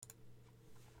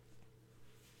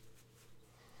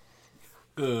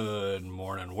Good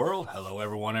morning, world. Hello,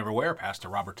 everyone, everywhere. Pastor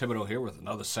Robert Thibodeau here with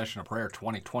another session of prayer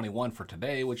 2021 for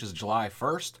today, which is July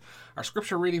 1st. Our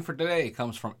scripture reading for today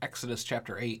comes from Exodus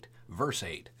chapter 8, verse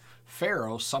 8.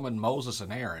 Pharaoh summoned Moses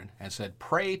and Aaron and said,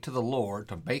 "Pray to the Lord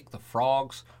to make the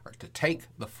frogs, or to take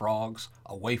the frogs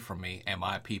away from me and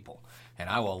my people, and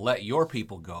I will let your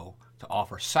people go to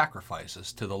offer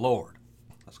sacrifices to the Lord."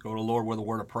 Let's go to the Lord with a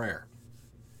word of prayer.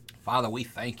 Father, we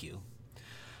thank you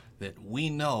that we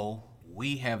know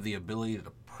we have the ability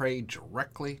to pray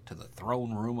directly to the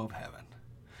throne room of heaven.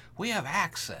 We have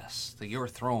access to your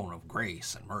throne of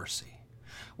grace and mercy.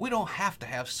 We don't have to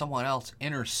have someone else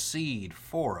intercede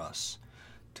for us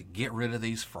to get rid of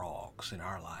these frogs in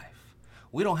our life.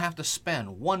 We don't have to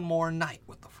spend one more night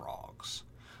with the frogs.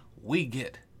 We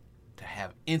get to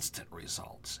have instant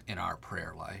results in our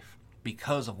prayer life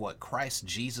because of what Christ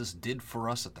Jesus did for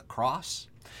us at the cross,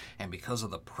 and because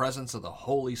of the presence of the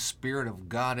Holy Spirit of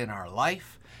God in our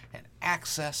life and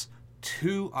access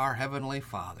to our Heavenly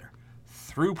Father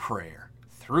through prayer,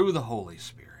 through the Holy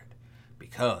Spirit,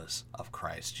 because of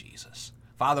Christ Jesus.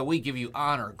 Father, we give you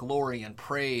honor, glory, and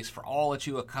praise for all that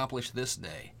you accomplished this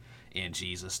day. In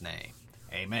Jesus' name,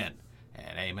 amen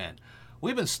and amen.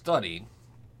 We've been studying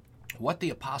what the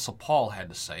Apostle Paul had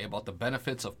to say about the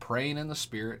benefits of praying in the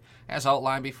Spirit, as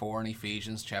outlined before in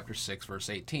Ephesians chapter 6, verse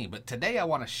 18. But today I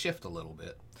want to shift a little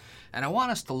bit, and I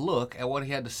want us to look at what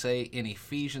he had to say in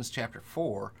Ephesians chapter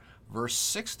 4, verse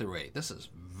 6 through 8. This is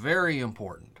very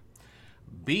important.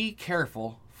 Be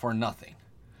careful for nothing,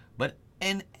 but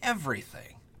in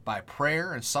everything, by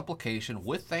prayer and supplication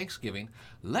with thanksgiving,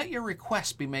 let your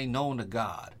requests be made known to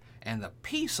God, and the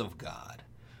peace of God,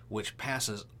 which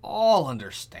passes all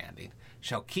understanding,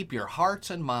 shall keep your hearts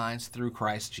and minds through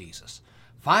Christ Jesus.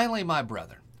 Finally, my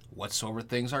brethren, whatsoever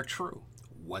things are true,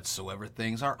 whatsoever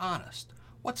things are honest,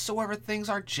 whatsoever things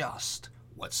are just,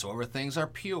 whatsoever things are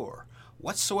pure,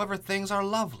 whatsoever things are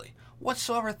lovely,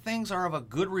 whatsoever things are of a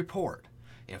good report,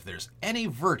 if there's any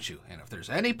virtue and if there's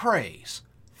any praise,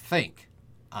 think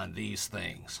on these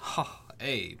things. Oh,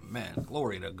 amen.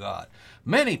 Glory to God.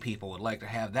 Many people would like to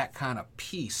have that kind of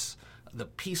peace, the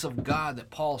peace of God that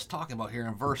Paul's talking about here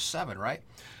in verse 7, right?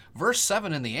 Verse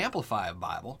 7 in the Amplified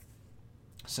Bible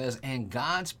says, "And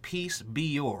God's peace be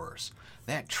yours,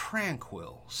 that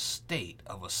tranquil state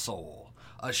of a soul,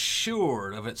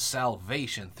 assured of its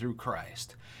salvation through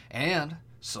Christ, and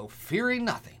so fearing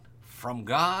nothing from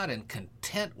God and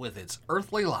content with its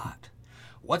earthly lot,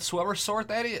 whatsoever sort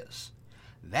that is,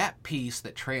 that peace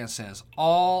that transcends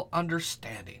all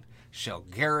understanding shall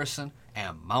garrison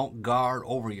and mount guard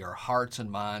over your hearts and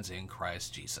minds in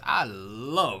Christ Jesus." I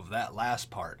love that last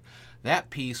part. That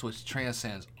peace which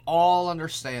transcends all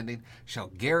understanding shall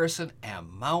garrison and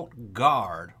mount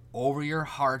guard over your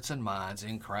hearts and minds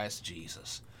in Christ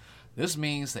Jesus. This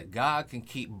means that God can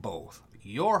keep both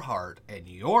your heart and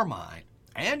your mind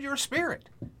and your spirit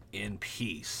in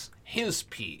peace. His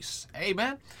peace.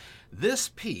 Amen? This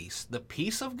peace, the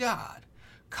peace of God,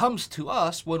 comes to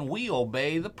us when we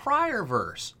obey the prior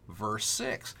verse, verse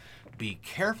 6. Be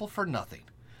careful for nothing,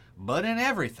 but in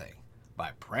everything,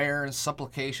 by prayer and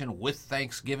supplication with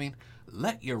thanksgiving,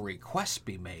 let your requests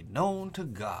be made known to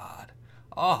God.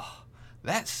 Oh,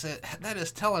 that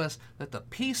is telling us that the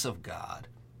peace of God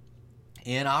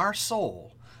in our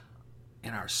soul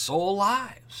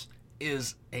lives,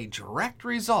 is a direct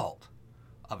result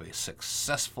of a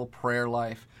successful prayer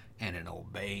life and in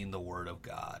obeying the Word of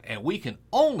God. And we can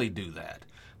only do that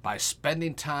by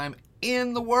spending time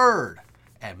in the Word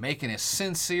and making a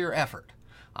sincere effort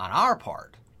on our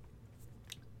part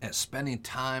at spending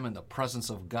time in the presence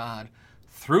of God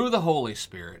through the Holy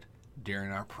Spirit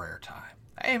during our prayer time.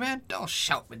 Amen. Don't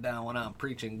shout me down when I'm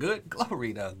preaching good.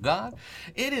 Glory to God.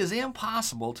 It is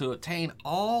impossible to attain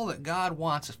all that God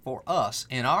wants for us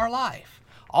in our life,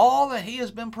 all that He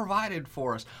has been provided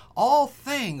for us, all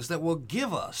things that will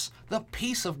give us the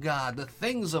peace of God, the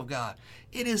things of God.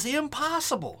 It is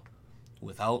impossible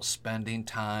without spending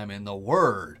time in the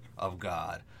Word of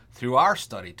God through our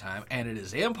study time, and it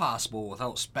is impossible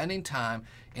without spending time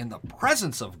in the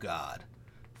presence of God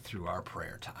through our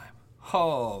prayer time.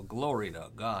 Oh, glory to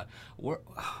God.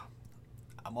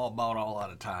 I'm about all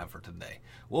out of time for today.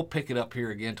 We'll pick it up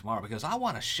here again tomorrow because I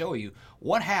want to show you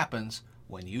what happens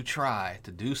when you try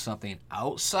to do something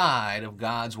outside of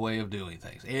God's way of doing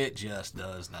things. It just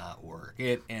does not work.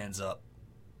 It ends up,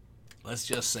 let's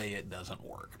just say it doesn't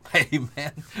work.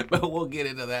 Amen. But we'll get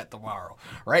into that tomorrow.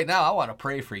 Right now, I want to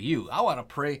pray for you. I want to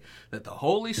pray that the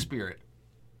Holy Spirit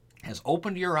has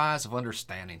opened your eyes of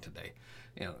understanding today,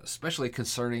 especially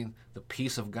concerning the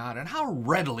peace of God and how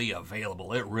readily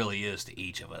available it really is to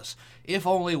each of us, if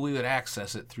only we would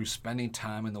access it through spending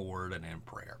time in the Word and in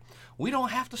prayer. We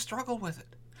don't have to struggle with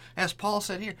it. As Paul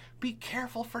said here, be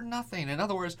careful for nothing. In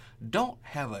other words, don't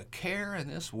have a care in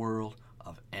this world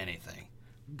of anything.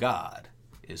 God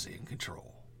is in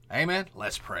control. Amen?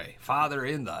 Let's pray. Father,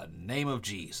 in the name of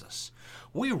Jesus,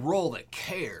 we roll the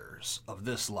cares of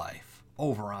this life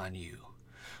over on you.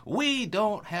 We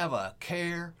don't have a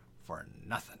care for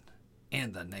nothing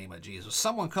in the name of Jesus.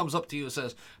 Someone comes up to you and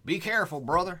says, be careful,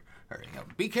 brother, or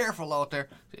be careful out there.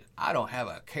 I don't have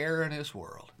a care in this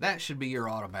world. That should be your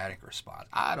automatic response.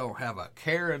 I don't have a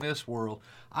care in this world.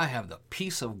 I have the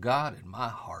peace of God in my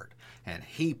heart, and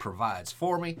He provides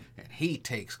for me, and He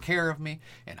takes care of me,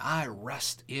 and I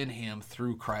rest in Him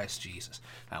through Christ Jesus.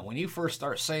 Now, when you first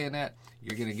start saying that,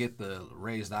 you're going to get the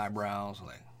raised eyebrows,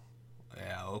 like,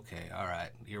 yeah, okay, all right,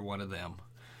 you're one of them.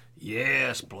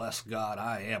 Yes, bless God,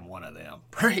 I am one of them.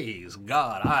 Praise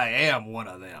God, I am one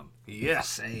of them.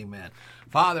 Yes, amen.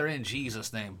 Father, in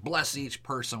Jesus' name, bless each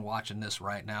person watching this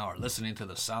right now or listening to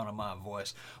the sound of my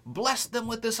voice. Bless them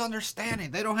with this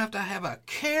understanding. They don't have to have a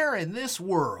care in this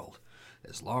world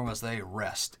as long as they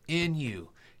rest in you,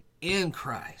 in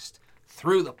Christ,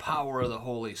 through the power of the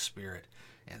Holy Spirit,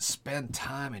 and spend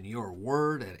time in your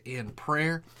word and in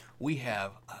prayer. We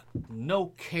have no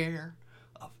care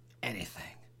of anything,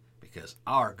 because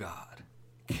our God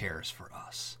cares for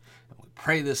us. And we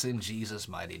pray this in Jesus'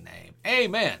 mighty name.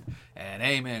 Amen and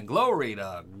amen. Glory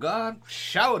to God.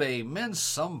 Shout amen,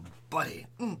 somebody.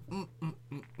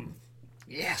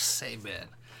 Yes, amen.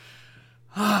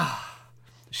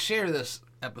 Share this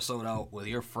episode out with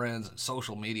your friends and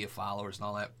social media followers and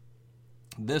all that.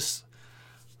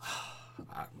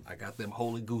 I got them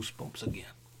holy goosebumps again.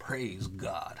 Praise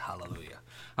God. Hallelujah.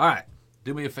 All right.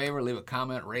 Do me a favor, leave a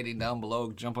comment, rating down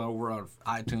below. Jump over on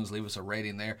iTunes, leave us a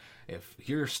rating there. If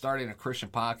you're starting a Christian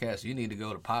podcast, you need to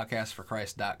go to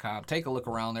podcastforchrist.com. Take a look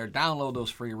around there. Download those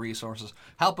free resources.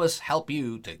 Help us help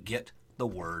you to get the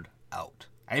word out.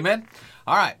 Amen?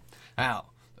 All right. Now,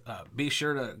 be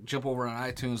sure to jump over on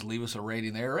iTunes, leave us a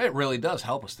rating there. It really does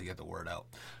help us to get the word out.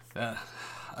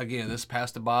 Again, this is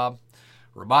Pastor Bob,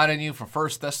 reminding you from 1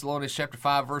 Thessalonians chapter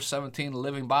 5, verse 17, the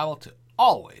Living Bible, to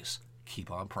always keep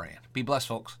on praying. Be blessed,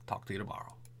 folks. Talk to you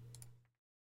tomorrow.